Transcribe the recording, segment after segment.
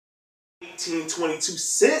1822,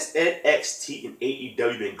 since NXT and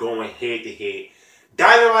AEW been going head to head,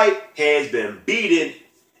 Dynamite has been beating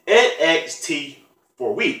NXT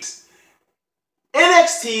for weeks.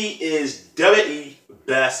 NXT is WWE's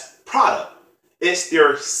best product. It's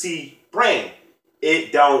their C brand.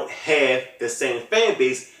 It don't have the same fan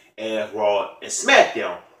base as Raw and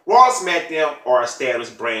SmackDown. Raw and SmackDown are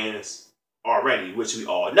established brands already, which we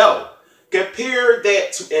all know. Compare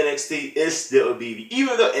that to NXT, it's still BB,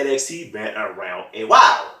 even though NXT been around a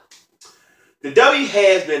while. The W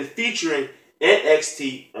has been featuring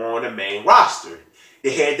NXT on the main roster.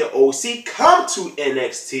 They had the OC come to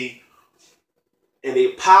NXT and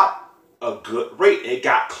they popped a good rate. It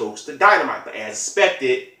got close to Dynamite, but as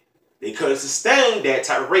expected, they couldn't sustain that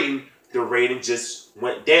type of rating. The rating just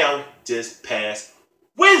went down just past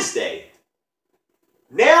Wednesday.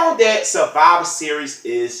 Now that Survivor Series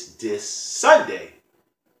is this Sunday,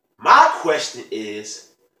 my question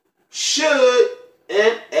is, should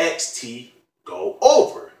NXT go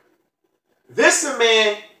over? This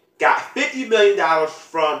man got $50 million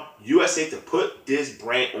from USA to put this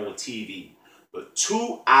brand on TV for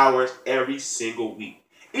 2 hours every single week.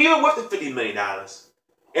 Even with the $50 million, at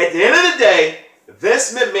the end of the day,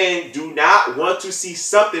 Vince McMahon do not want to see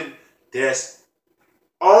something that's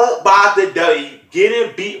owned by the W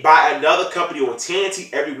getting beat by another company on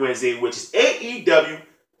TNT every Wednesday, which is AEW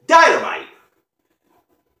Dynamite.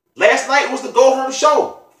 Last night was the go-home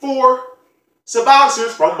show for Survivor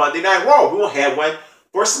Series from Monday Night Raw. We won't have one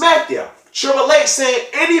for SmackDown. Triple H saying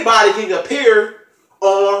anybody can appear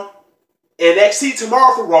on NXT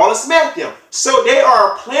tomorrow for Raw and SmackDown. So they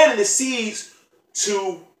are planting the seeds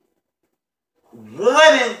to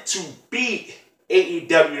wanting to beat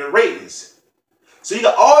AEW in ratings. So you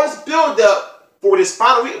got all this build up for this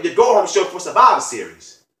final week of the go-home show for Survivor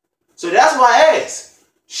Series. So that's why I asked,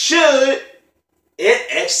 should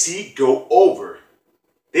NXT go over?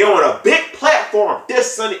 They're on a big platform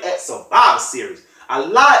this Sunday at Survivor Series. A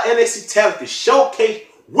lot of NXT talent to showcase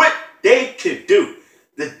what they can do.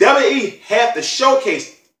 The WWE have to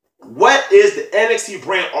showcase what is the NXT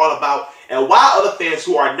brand all about and why other fans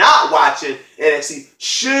who are not watching NXT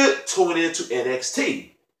should tune into NXT.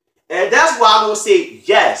 And that's why I'm going to say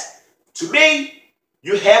yes. To me,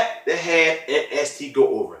 you have to have NXT go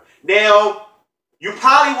over. Now, you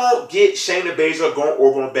probably won't get Shayna Baszler going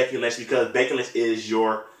over on Becky Lynch because Becky Lynch is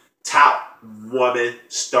your top woman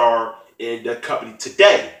star in the company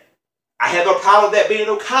today. I have no problem with that being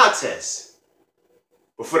no contest.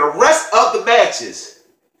 But for the rest of the matches,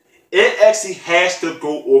 NXT has to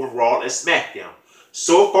go over Raw and SmackDown.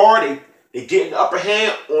 So far, they getting the upper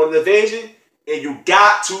hand on the division, and you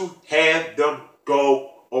got to have them go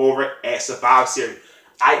over at Survivor Series.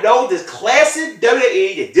 I know this classic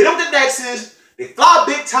WWE, they did it with the Nexus, they fly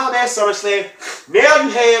big time at SummerSlam. Now you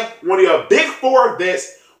have one of your big four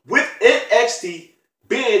events with NXT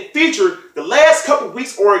being featured the last couple of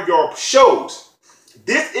weeks on your shows.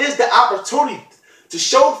 This is the opportunity to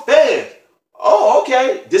show fans, oh,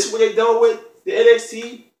 okay, this is what they're doing with the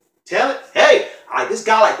NXT talent. Hey, I like this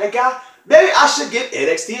guy, like that guy. Maybe I should give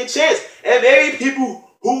NXT a chance. And maybe people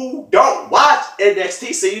who don't watch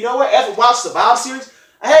NXT say, you know what, after watch Survivor Series,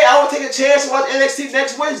 hey, I want to take a chance to watch NXT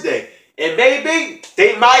next Wednesday. And maybe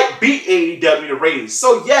they might beat AEW in ratings.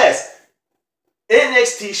 So yes,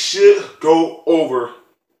 NXT should go over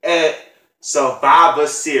at Survivor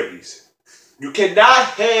Series. You cannot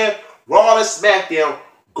have Raw and SmackDown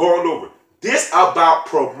going over. This about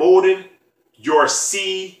promoting your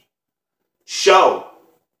C show,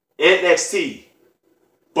 NXT.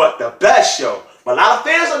 But the best show. But a lot of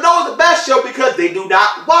fans don't know it's the best show because they do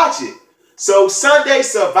not watch it. So Sunday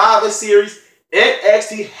Survivor Series,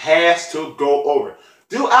 NXT has to go over.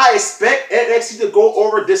 Do I expect NXT to go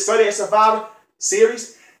over this Sunday at Survivor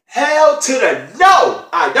Series? Hell to the no,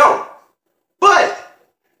 I don't. But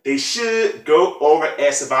they should go over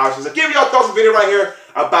at Survivor Series. So give me your thoughts on the video right here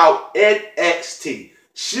about NXT.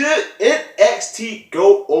 Should NXT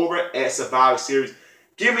go over at Survivor Series?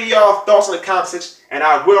 Give me y'all thoughts in the comment section, and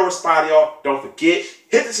I will respond to y'all. Don't forget,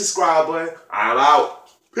 hit the subscribe button. I'm out.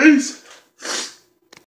 Peace.